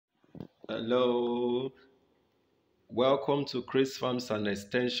Hello, welcome to Chris Farms and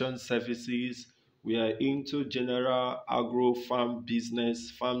Extension Services. We are into general agro farm business,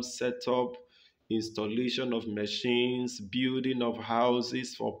 farm setup, installation of machines, building of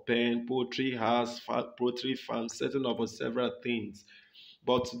houses for pen, poultry house, poultry farm, setting up of several things.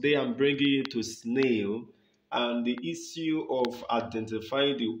 But today I'm bringing you to snail, and the issue of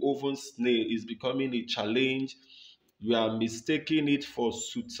identifying the ovum snail is becoming a challenge. You are mistaking it for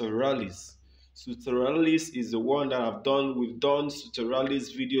Suturalis. Suturalis is the one that we've done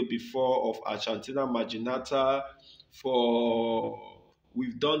Suturalis video before of Achatina Marginata.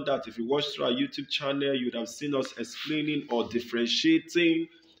 We've done that. If you watch through our YouTube channel, you'd have seen us explaining or differentiating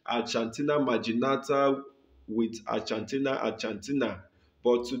Achatina Marginata with Achatina.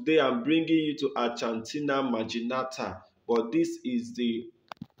 But today I'm bringing you to Achatina Marginata. But this is the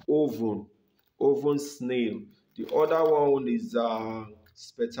ovum snail. The other one is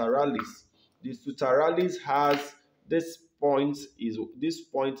Suturalis. The Suturalis has this point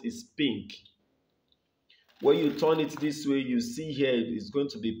is pink. When you turn it this way, you see here it's going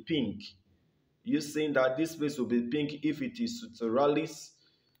to be pink. You're saying that this place will be pink if it is Suturalis.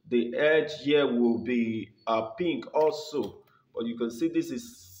 The edge here will be pink also, but you can see this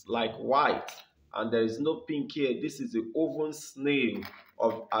is like white and there is no pink here. This is the ovum snail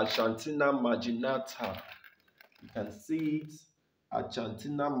of Achatina Marginata. You can see it,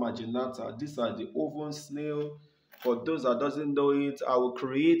 Achatina Marginata. These are the ovum snail. For those that doesn't know it, I will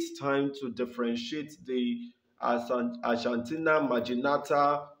create time to differentiate the Achatina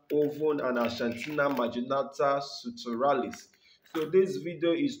Marginata Ovum and Achatina Marginata Suturalis. So this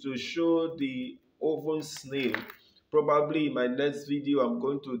video is to show the ovum snail. Probably in my next video, I'm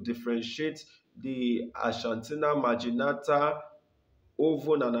going to differentiate the Achatina Marginata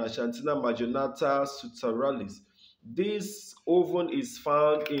Ovum and Achatina Marginata Suturalis. This ovum is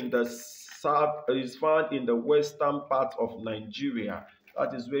found in the western part of Nigeria.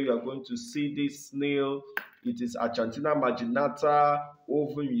 That is where you are going to see this snail. It is Achatina Marginata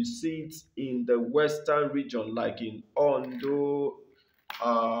ovum. You see it in the western region, like in Ondo,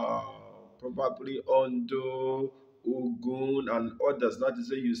 probably Ondo, Ogun, and others. That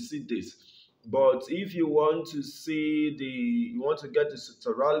is where you see this. But if you want to get the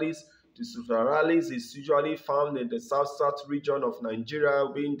Suturalis is usually found in the south region of Nigeria,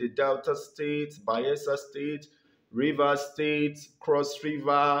 being the Delta State, Bayelsa State, Rivers State, Cross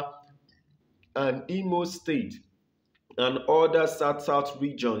River, and Imo State, and other south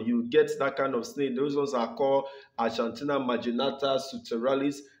region. You get that kind of snail. Those ones are called Achatina Marginata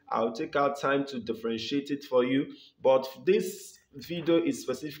Suturalis. I'll take our time to differentiate it for you, but this video is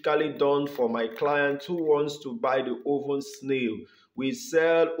specifically done for my client who wants to buy the ovum snail. We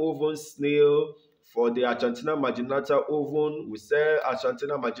sell ovum snail for the Achatina Marginata ovum. We sell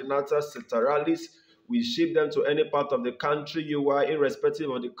Achatina Marginata Suturalis. We ship them to any part of the country you are, irrespective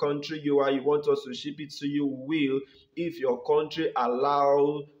of the country you are. You want us to ship it to you, we will, if your country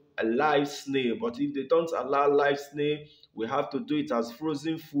allow a live snail. But if they don't allow live snail, we have to do it as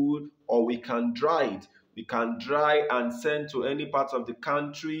frozen food, or we can dry it. We can dry and send to any part of the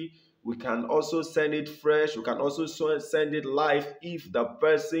country. We can also send it fresh. We can also send it live if the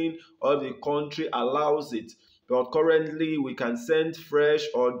person or the country allows it. But currently, we can send fresh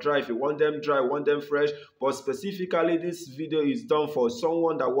or dry. If you want them dry, want them fresh. But specifically, this video is done for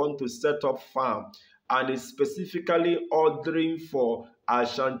someone that wants to set up farm and is specifically ordering for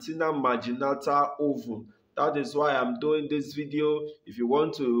Achatina Marginata ovum. That is why I'm doing this video. If you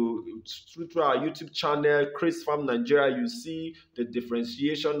want to, through our YouTube channel, Chris Farm Nigeria, you see the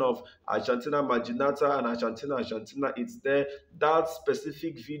differentiation of Achatina Marginata and Achatina. It's there. That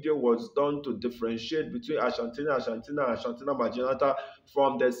specific video was done to differentiate between Achatina and Achatina Marginata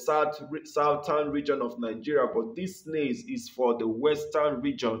from the southern region of Nigeria. But this snail is for the western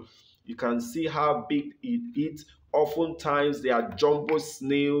region. You can see how big it is. Oftentimes, they are jumbo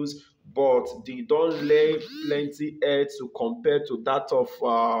snails, but they don't lay plenty eggs to compare to that of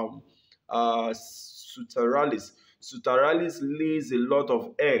Suturalis. Suturalis lays a lot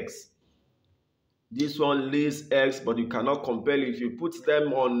of eggs. This one lays eggs, but you cannot compare it. If you put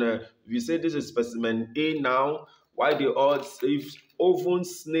them on, if you say this is specimen A now, why the odds, if ovum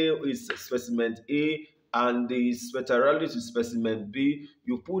snail is specimen A and the Suturalis is specimen B,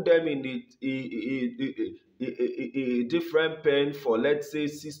 you put them in a different pen for, let's say,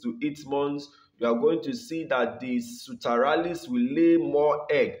 6 to 8 months, you are going to see that the Suturalis will lay more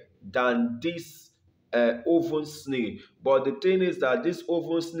egg than this ovum snail. But the thing is that this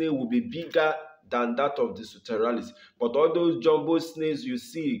ovum snail will be bigger than that of the Suturalis. But all those jumbo snails you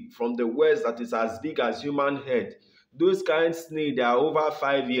see from the west that is as big as human head, those kind of snails, they are over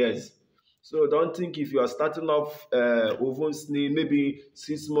 5 years. So don't think if you are starting off Ovum Snail, maybe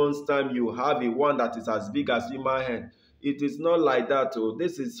 6 months time you have a one that is as big as human head. It is not like that. Oh,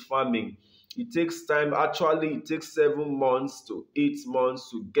 this is farming. It takes time. Actually, it takes 7 months to 8 months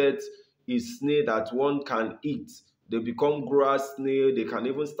to get a snail that one can eat. They become grass snail. They can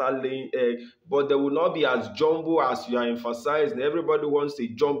even start laying egg, but they will not be as jumbo as you are emphasizing. Everybody wants a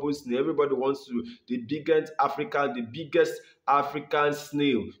jumbo snail. Everybody wants to the biggest African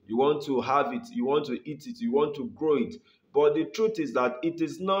snail. You want to have it, you want to eat it, you want to grow it. But the truth is that it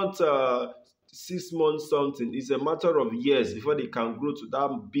is not 6 months something. It's a matter of years before they can grow to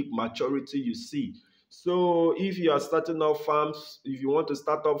that big maturity you see. So if you are starting up farms, if you want to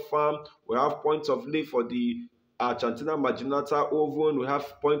start up farm, we have points of lay for the Achatina Marginata Ovum. We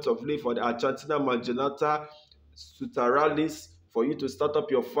have points of lay for the Achatina Marginata Suturalis for you to start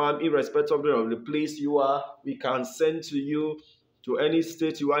up your farm, irrespective of the place you are. We can send to you to any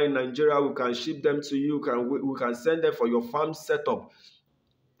state you are in Nigeria. We can ship them to you. We can send them for your farm setup.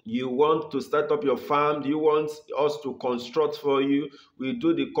 You want to start up your farm, you want us to construct for you, we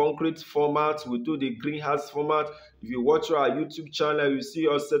do the concrete format, we do the greenhouse format. If you watch our YouTube channel, you see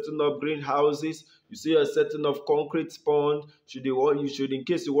us setting up greenhouses, you see us setting up concrete pond. In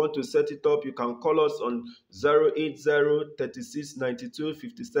case you want to set it up, you can call us on 080 36 92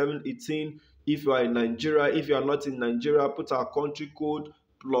 57 18. If you are in Nigeria. If you are not in Nigeria, put our country code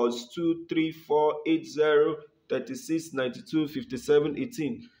 +23480 36 92 57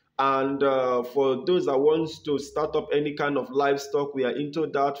 18. And for those that wants to start up any kind of livestock, we are into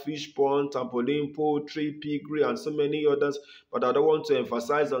that: fish pond, trampoline, poultry, piggery, and so many others. But I don't want to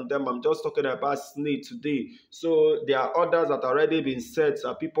emphasize on them. I'm just talking about snail today. So there are others that already been set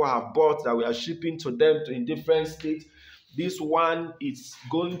that people have bought that we are shipping to them in different states. This one is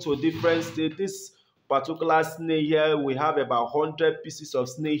going to a different state. This particular snail here, we have about 100 pieces of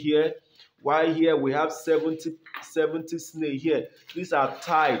snail here. While here we have 70 snail here. These are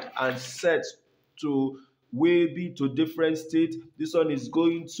tied and set to Weibi, to different states. This one is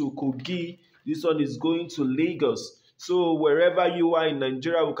going to Kogi. This one is going to Lagos. So wherever you are in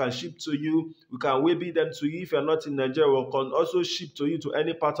Nigeria, we can ship to you. We can Weibi them to you. If you're not in Nigeria, we can also ship to you to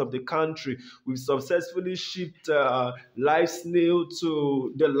any part of the country. We've successfully shipped live snail,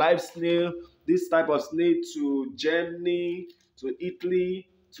 this type of snail, to Germany, to Italy,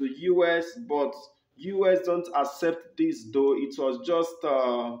 to US, but US don't accept this though. It was just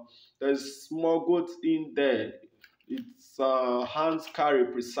there's smuggled in there. It's hands carry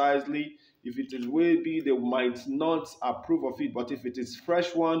precisely. If it is Weibi, they might not approve of it, but if it is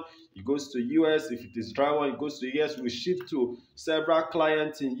fresh one, it goes to US. If it is dry one, it goes to US. We ship to several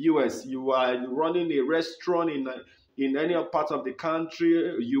clients in US. You are running a restaurant in any part of the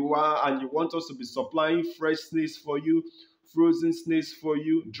country you are, and you want us to be supplying fresh snails for you, frozen snails for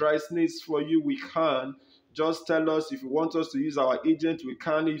you, dry snails for you, we can. Just tell us. If you want us to use our agent, we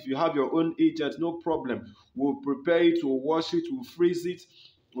can. If you have your own agent, no problem. We'll prepare it, we'll wash it, we'll freeze it,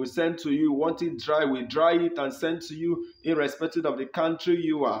 we'll send to you. Want it dry, we dry it and send to you, irrespective of the country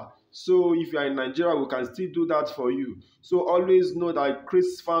you are. So if you are in Nigeria, we can still do that for you. So always know that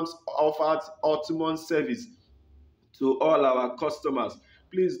Chris Farms offers optimum service to all our customers.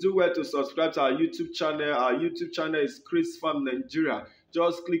 Please do well to subscribe to our YouTube channel. Our YouTube channel is Chris Farm Nigeria.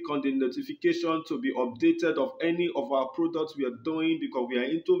 Just click on the notification to be updated of any of our products we are doing, because we are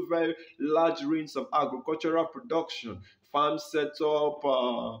into very large range of agricultural production, farm setup,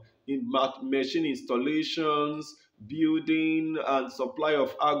 machine installations, building and supply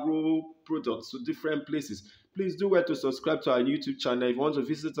of agro products to different places. Please do well to subscribe to our YouTube channel. If you want to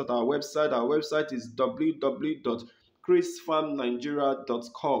visit our website is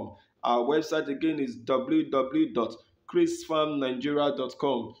www.chrisfarmnigeria.com. Our website again is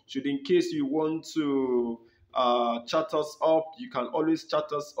www.chrisfarmnigeria.com. Should in case you want to chat us up, you can always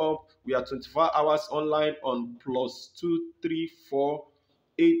chat us up. We are 24 hours online on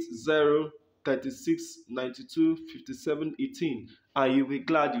 +23480 36 92 57 18, and you'll be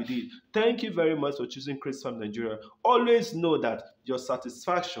glad you did. Thank you very much for choosing Chris Farm Nigeria. Always know that your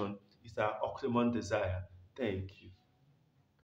satisfaction is our optimum desire. Thank you.